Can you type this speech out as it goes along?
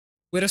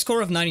With a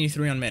score of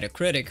 93 on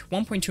Metacritic,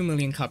 1.2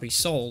 million copies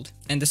sold,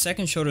 and the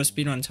second shortest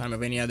speedrun time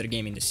of any other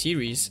game in the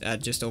series,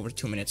 at just over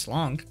 2 minutes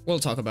long, we'll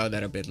talk about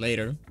that a bit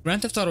later,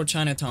 Grand Theft Auto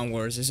Chinatown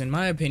Wars is in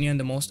my opinion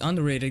the most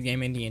underrated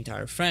game in the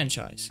entire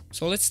franchise,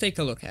 so let's take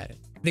a look at it.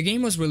 The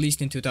game was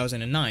released in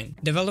 2009,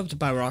 developed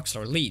by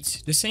Rockstar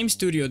Leeds, the same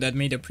studio that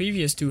made the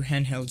previous two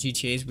handheld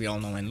GTAs we all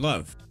know and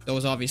love,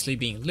 those obviously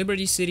being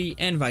Liberty City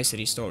and Vice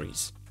City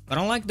Stories. But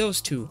unlike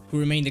those two,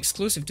 who remained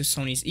exclusive to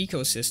Sony's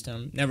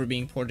ecosystem, never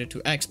being ported to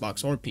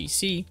Xbox or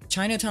PC,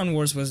 Chinatown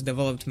Wars was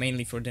developed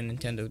mainly for the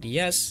Nintendo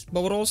DS,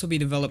 but would also be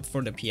developed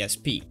for the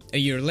PSP. A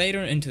year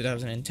later, in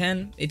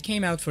 2010, it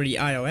came out for the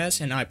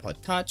iOS and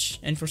iPod Touch,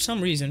 and for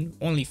some reason,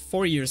 only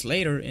 4 years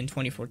later, in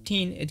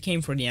 2014, it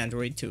came for the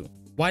Android too.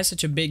 Why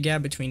such a big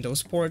gap between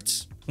those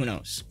ports? Who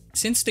knows.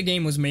 Since the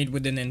game was made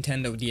with the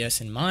Nintendo DS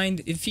in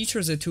mind, it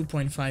features a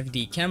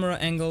 2.5D camera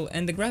angle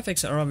and the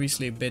graphics are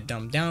obviously a bit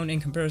dumbed down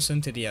in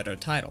comparison to the other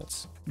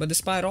titles. But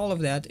despite all of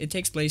that, it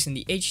takes place in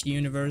the HD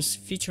universe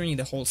featuring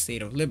the whole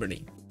state of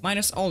Liberty.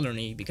 Minus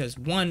Alderney because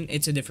 1,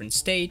 it's a different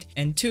state,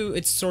 and 2,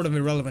 it's sort of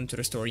irrelevant to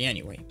the story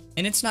anyway.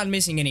 And it's not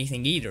missing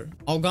anything either.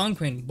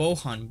 Algonquin,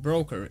 Bohan,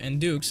 Broker, and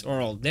Dukes are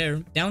all there,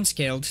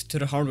 downscaled to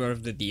the hardware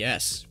of the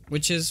DS,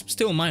 which is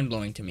still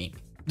mind-blowing to me.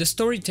 The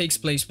story takes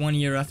place 1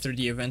 year after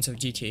the events of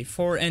GTA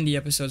 4 and the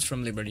episodes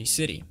from Liberty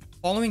City,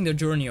 following the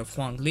journey of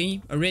Huang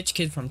Li, a rich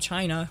kid from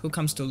China who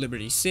comes to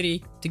Liberty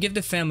City to give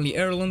the family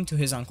heirloom to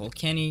his uncle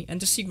Kenny and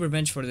to seek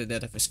revenge for the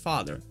death of his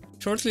father.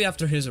 Shortly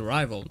after his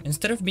arrival,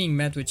 instead of being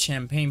met with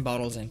champagne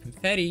bottles and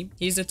confetti,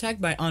 he is attacked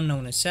by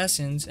unknown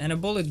assassins and a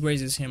bullet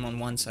grazes him on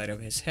one side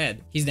of his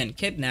head. He's then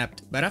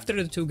kidnapped, but after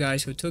the two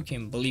guys who took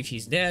him believe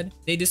he's dead,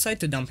 they decide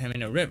to dump him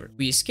in a river.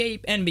 We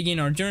escape and begin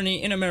our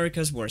journey in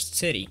America's worst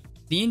city.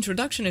 The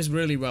introduction is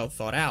really well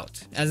thought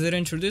out, as it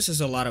introduces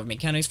a lot of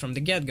mechanics from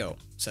the get-go,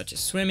 such as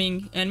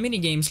swimming, and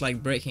mini-games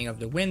like breaking of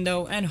the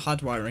window and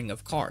hot wiring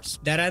of cars,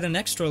 that add an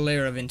extra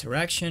layer of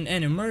interaction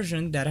and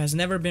immersion that has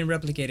never been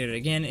replicated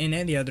again in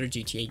any other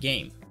GTA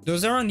game.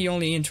 Those aren't the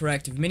only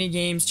interactive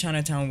mini-games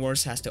Chinatown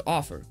Wars has to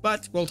offer,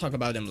 but we'll talk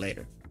about them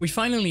later. We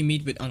finally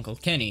meet with Uncle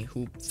Kenny,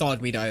 who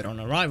thought we died on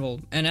arrival,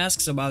 and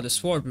asks about the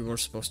sword we were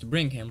supposed to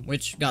bring him,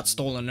 which got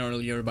stolen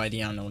earlier by the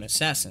unknown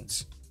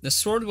assassins. The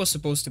sword was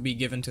supposed to be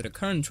given to the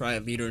current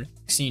triad leader,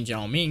 Xin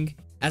Jiaoming,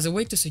 as a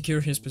way to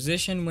secure his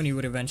position when he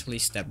would eventually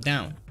step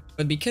down.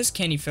 But because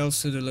Kenny fails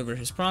to deliver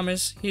his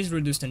promise, he is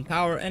reduced in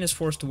power and is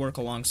forced to work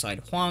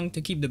alongside Huang to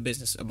keep the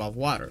business above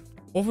water.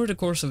 Over the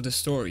course of the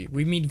story,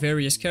 we meet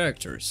various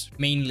characters,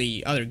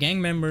 mainly other gang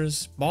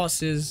members,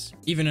 bosses,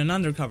 even an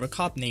undercover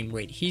cop named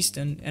Wade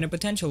Houston, and a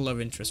potential love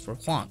interest for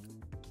Huang,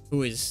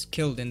 who is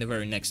killed in the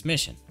very next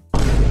mission.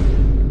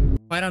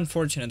 Quite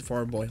unfortunate for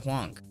our boy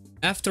Huang.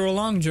 After a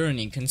long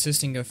journey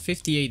consisting of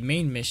 58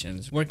 main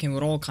missions, working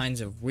with all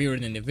kinds of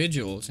weird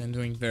individuals and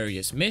doing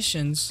various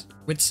missions,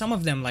 with some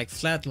of them like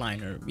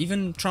Flatliner,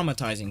 even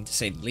traumatizing to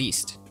say the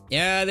least.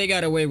 Yeah, they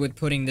got away with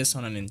putting this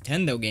on a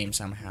Nintendo game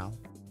somehow.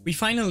 We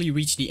finally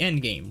reach the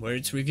endgame, where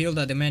it's revealed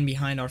that the man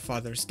behind our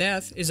father's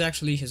death is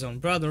actually his own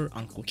brother,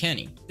 Uncle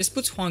Kenny. This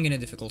puts Huang in a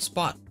difficult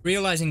spot.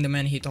 Realizing the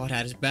man he thought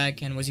had his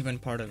back and was even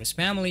part of his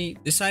family,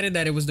 decided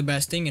that it was the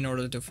best thing in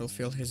order to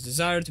fulfill his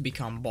desire to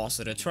become boss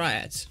of the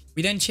Triads.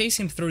 We then chase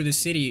him through the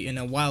city in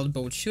a wild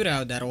boat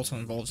shootout that also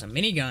involves a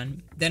minigun,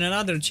 then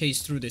another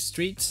chase through the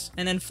streets,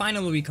 and then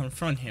finally we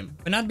confront him,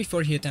 but not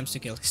before he attempts to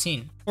kill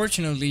Xin.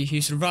 Fortunately, he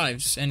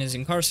survives and is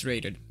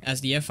incarcerated, as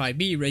the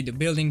FIB raid the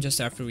building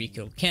just after we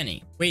kill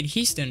Kenny. Wade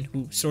Houston,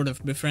 who sort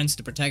of befriends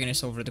the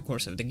protagonist over the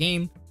course of the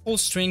game,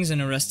 pulls strings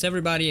and arrests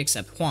everybody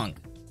except Huang,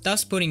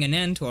 thus putting an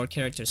end to our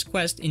character's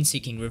quest in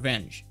seeking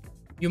revenge.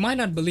 You might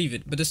not believe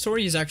it, but the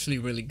story is actually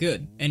really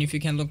good, and if you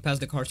can look past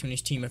the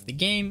cartoonish theme of the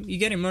game, you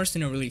get immersed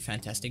in a really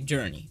fantastic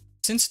journey.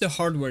 Since the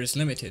hardware is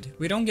limited,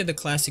 we don't get the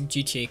classic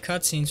GTA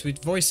cutscenes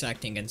with voice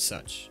acting and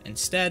such.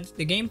 Instead,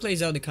 the game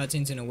plays out the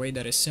cutscenes in a way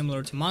that is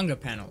similar to manga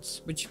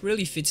panels, which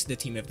really fits the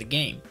theme of the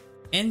game.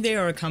 And they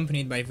are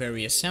accompanied by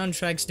various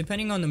soundtracks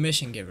depending on the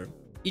mission giver,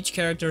 each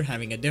character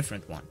having a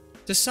different one.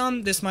 To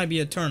some, this might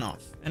be a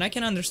turnoff, and I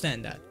can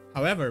understand that.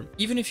 However,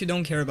 even if you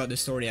don't care about the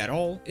story at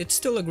all, it's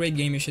still a great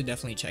game you should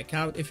definitely check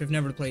out if you've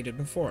never played it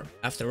before.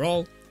 After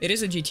all, it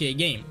is a GTA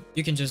game.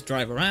 You can just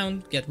drive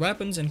around, get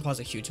weapons, and cause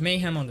a huge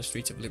mayhem on the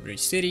streets of Liberty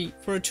City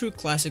for a true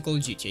classical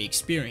GTA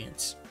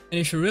experience. And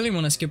if you really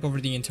want to skip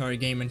over the entire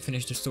game and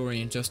finish the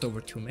story in just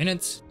over 2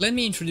 minutes, let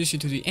me introduce you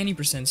to the any %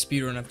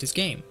 speedrun of this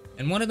game,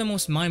 and one of the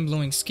most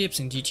mind-blowing skips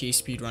in GTA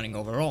speedrunning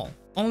overall.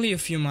 Only a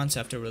few months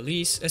after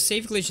release, a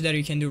save glitch that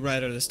you can do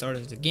right at the start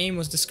of the game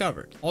was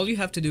discovered. All you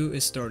have to do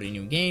is start a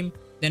new game,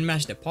 then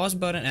mash the pause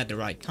button at the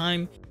right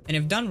time, and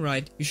if done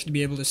right, you should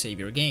be able to save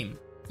your game.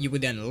 You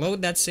would then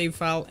load that save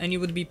file and you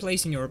would be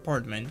placed in your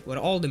apartment with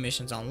all the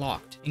missions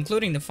unlocked,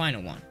 including the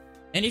final one.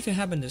 And if you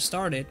happen to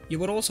start it, you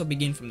would also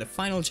begin from the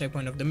final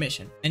checkpoint of the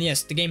mission. And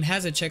yes, the game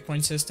has a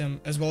checkpoint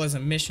system as well as a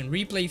mission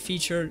replay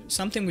feature,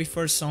 something we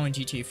first saw in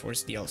GTA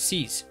 4's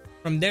DLCs.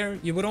 From there,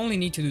 you would only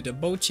need to do the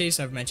boat chase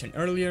I've mentioned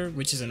earlier,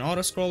 which is an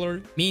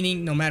auto-scroller,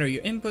 meaning no matter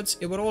your inputs,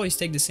 it would always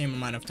take the same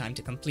amount of time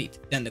to complete,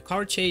 then the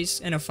car chase,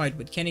 and a fight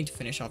with Kenny to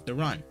finish off the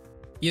run.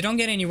 You don't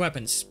get any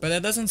weapons, but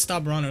that doesn't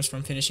stop runners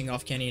from finishing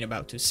off Kenny in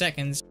about 2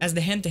 seconds, as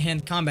the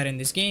hand-to-hand combat in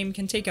this game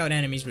can take out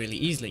enemies really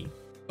easily.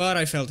 But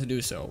I failed to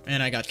do so,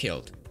 and I got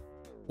killed.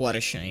 What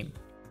a shame.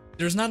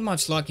 There's not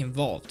much luck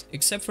involved,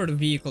 except for the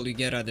vehicle you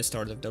get at the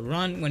start of the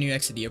run when you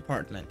exit the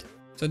apartment.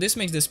 So this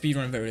makes the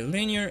speedrun very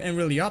linear and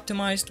really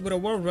optimized with a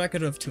world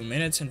record of 2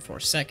 minutes and 4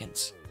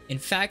 seconds. In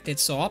fact,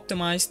 it's so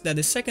optimized that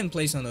the second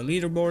place on the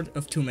leaderboard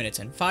of 2 minutes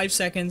and 5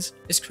 seconds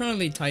is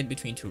currently tied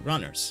between 2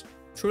 runners.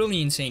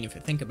 Truly insane if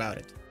you think about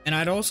it. And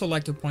I'd also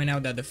like to point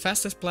out that the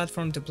fastest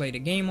platform to play the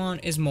game on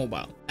is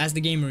mobile, as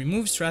the game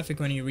removes traffic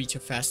when you reach a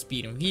fast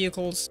speed in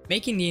vehicles,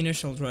 making the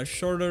initial rush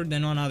shorter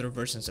than on other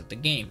versions of the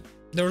game.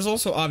 There is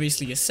also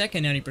obviously a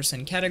second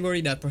 90%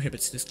 category that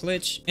prohibits this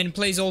glitch, and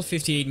plays all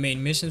 58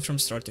 main missions from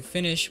start to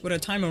finish with a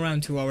time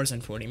around 2 hours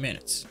and 40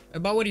 minutes.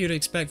 About what you'd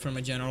expect from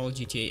a general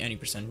GTA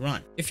 90%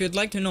 run. If you'd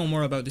like to know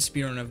more about the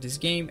speedrun of this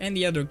game and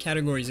the other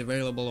categories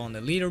available on the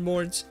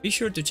leaderboards, be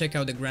sure to check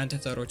out the Grand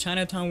Theft Auto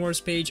Chinatown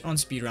Wars page on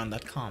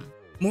speedrun.com.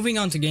 Moving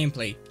on to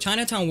gameplay,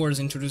 Chinatown Wars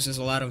introduces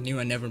a lot of new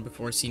and never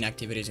before seen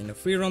activities in the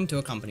free roam to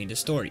accompany the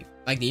story,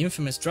 like the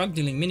infamous drug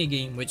dealing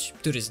minigame, which,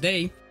 to this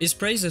day, is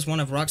praised as one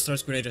of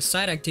Rockstar's greatest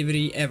side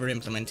activity ever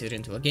implemented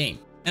into a game.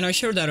 And I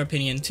share that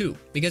opinion too,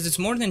 because it's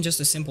more than just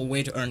a simple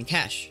way to earn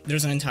cash.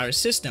 There's an entire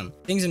system,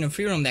 things in the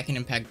free roam that can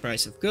impact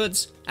price of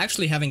goods,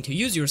 actually having to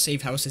use your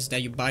safe houses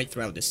that you buy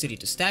throughout the city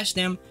to stash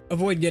them,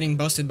 avoid getting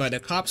busted by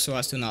the cops so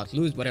as to not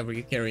lose whatever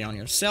you carry on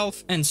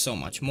yourself, and so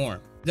much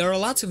more. There are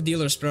lots of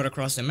dealers spread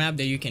across the map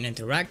that you can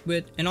interact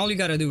with, and all you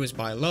gotta do is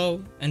buy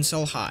low and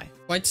sell high.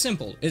 Quite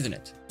simple, isn't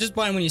it? Just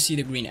buy when you see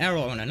the green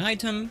arrow on an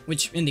item,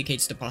 which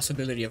indicates the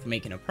possibility of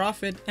making a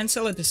profit, and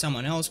sell it to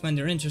someone else when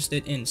they're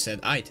interested in said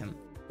item.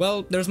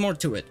 Well, there's more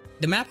to it.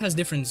 The map has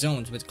different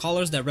zones with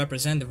colors that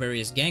represent the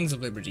various gangs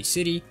of Liberty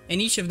City,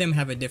 and each of them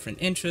have a different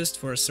interest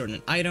for a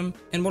certain item,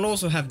 and will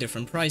also have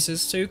different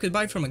prices, so you could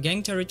buy from a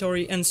gang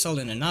territory and sell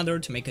in another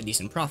to make a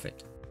decent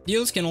profit.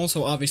 Deals can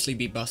also obviously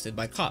be busted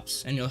by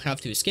cops, and you'll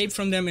have to escape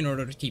from them in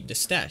order to keep the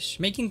stash,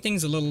 making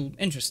things a little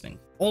interesting.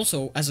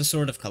 Also, as a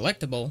sort of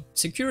collectible,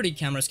 security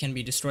cameras can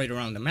be destroyed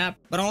around the map,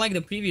 but unlike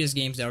the previous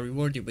games that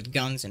reward you with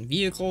guns and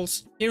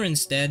vehicles, here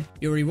instead,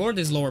 your reward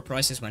is lower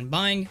prices when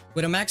buying,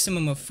 with a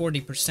maximum of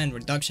 40%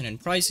 reduction in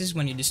prices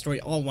when you destroy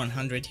all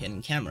 100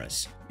 hidden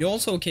cameras. You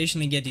also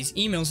occasionally get these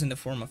emails in the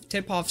form of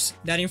tip-offs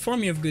that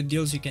inform you of good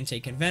deals you can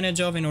take advantage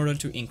of in order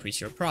to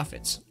increase your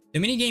profits. The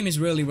minigame is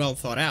really well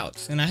thought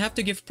out, and I have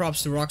to give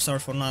props to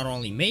Rockstar for not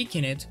only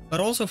making it, but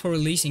also for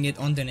releasing it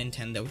on the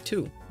Nintendo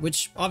too,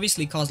 which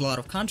obviously caused a lot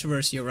of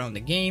controversy around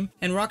the game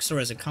and Rockstar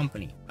as a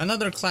company.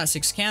 Another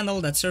classic scandal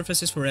that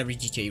surfaces for every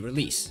GTA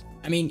release.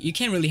 I mean, you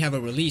can't really have a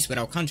release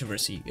without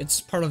controversy, it's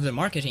part of the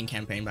marketing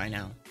campaign by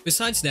now.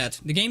 Besides that,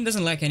 the game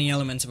doesn't lack any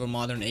elements of a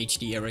modern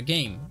HD era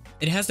game.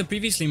 It has the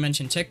previously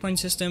mentioned checkpoint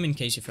system in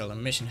case you fail a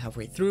mission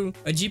halfway through,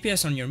 a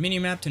GPS on your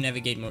minimap to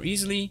navigate more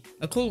easily,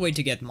 a cool way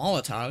to get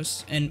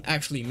Molotovs, and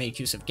actually make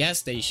use of gas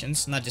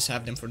stations, not just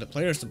have them for the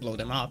players to blow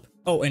them up.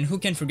 Oh, and who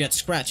can forget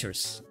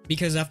scratchers?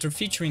 Because after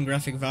featuring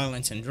graphic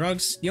violence and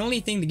drugs, the only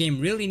thing the game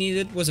really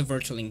needed was a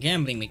virtual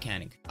gambling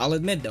mechanic. I'll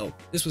admit though,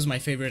 this was my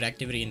favorite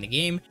activity in the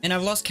game, and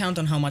I've lost count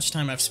on how much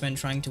time I've spent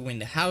trying to win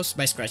the house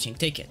by scratching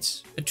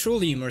tickets. A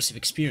truly immersive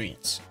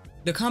experience.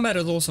 The combat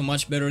is also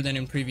much better than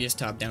in previous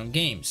top-down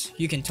games.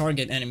 You can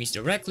target enemies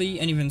directly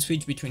and even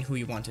switch between who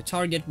you want to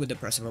target with the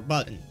press of a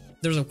button.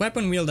 There's a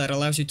weapon wheel that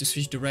allows you to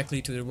switch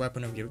directly to the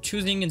weapon of your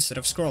choosing instead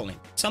of scrolling,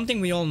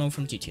 something we all know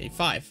from GTA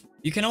 5.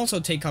 You can also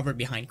take cover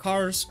behind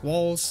cars,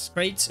 walls,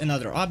 crates, and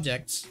other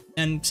objects.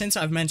 And since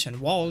I've mentioned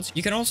walls,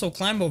 you can also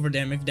climb over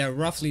them if they're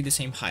roughly the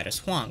same height as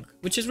Huang,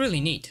 which is really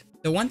neat.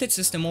 The wanted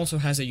system also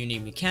has a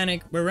unique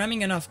mechanic where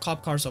ramming enough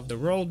cop cars off the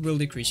road will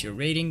decrease your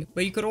rating,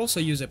 but you could also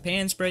use a pay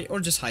and spray or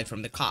just hide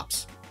from the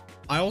cops.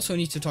 I also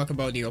need to talk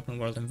about the open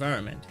world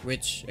environment,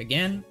 which,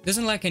 again,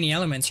 doesn't lack any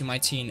elements you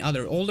might see in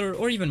other older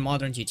or even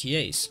modern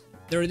GTAs.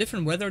 There are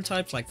different weather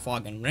types like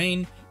fog and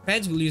rain,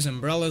 pets will use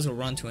umbrellas or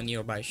run to a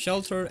nearby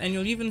shelter, and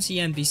you'll even see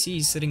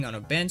NPCs sitting on a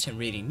bench and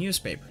reading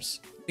newspapers.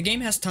 The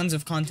game has tons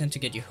of content to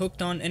get you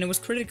hooked on, and it was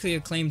critically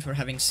acclaimed for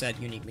having said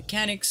unique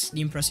mechanics,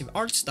 the impressive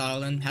art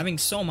style, and having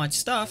so much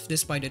stuff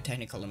despite the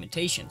technical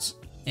limitations.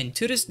 And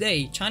to this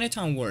day,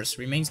 Chinatown Wars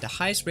remains the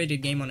highest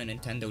rated game on a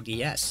Nintendo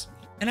DS,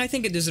 and I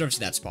think it deserves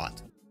that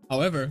spot.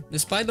 However,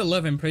 despite the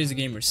love and praise the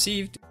game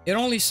received, it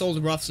only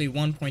sold roughly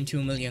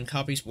 1.2 million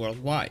copies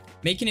worldwide,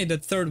 making it the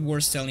third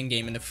worst selling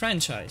game in the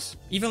franchise,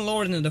 even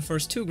lower than the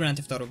first 2 Grand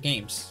Theft Auto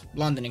games,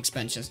 London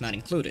expansions not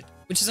included,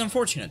 which is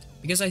unfortunate,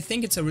 because I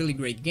think it's a really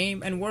great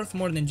game and worth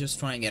more than just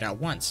trying it out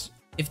once.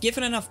 If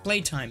given enough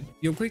playtime,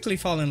 you'll quickly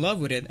fall in love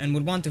with it and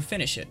would want to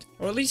finish it,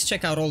 or at least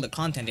check out all the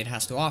content it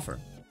has to offer.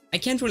 I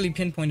can't really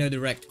pinpoint a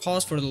direct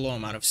cause for the low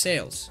amount of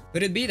sales.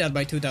 Could it be that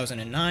by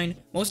 2009,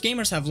 most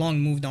gamers have long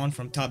moved on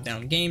from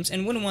top-down games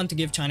and wouldn't want to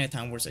give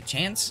Chinatown Wars a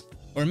chance?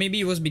 Or maybe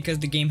it was because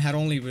the game had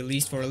only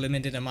released for a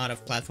limited amount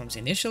of platforms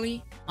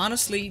initially?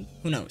 Honestly,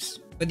 who knows?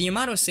 But the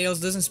amount of sales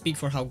doesn't speak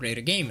for how great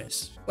a game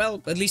is.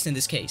 Well, at least in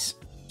this case.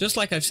 Just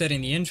like I've said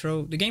in the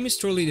intro, the game is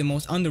truly the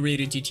most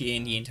underrated GTA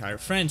in the entire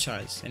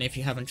franchise, and if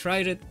you haven't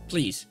tried it,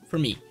 please, for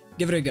me,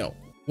 give it a go.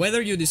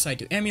 Whether you decide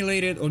to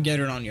emulate it or get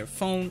it on your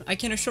phone, I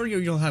can assure you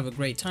you'll have a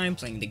great time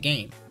playing the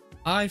game.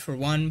 I, for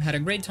one, had a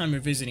great time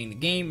revisiting the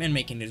game and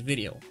making this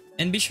video.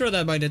 And be sure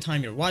that by the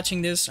time you're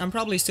watching this, I'm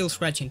probably still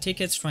scratching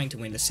tickets trying to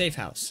win the safe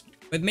house.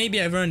 But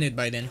maybe I've earned it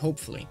by then,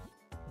 hopefully.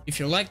 If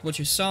you liked what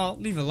you saw,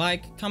 leave a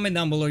like, comment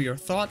down below your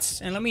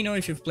thoughts, and let me know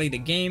if you've played the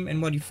game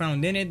and what you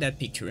found in it that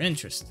piqued your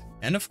interest.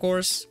 And of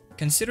course,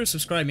 consider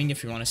subscribing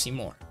if you want to see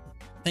more.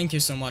 Thank you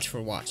so much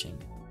for watching.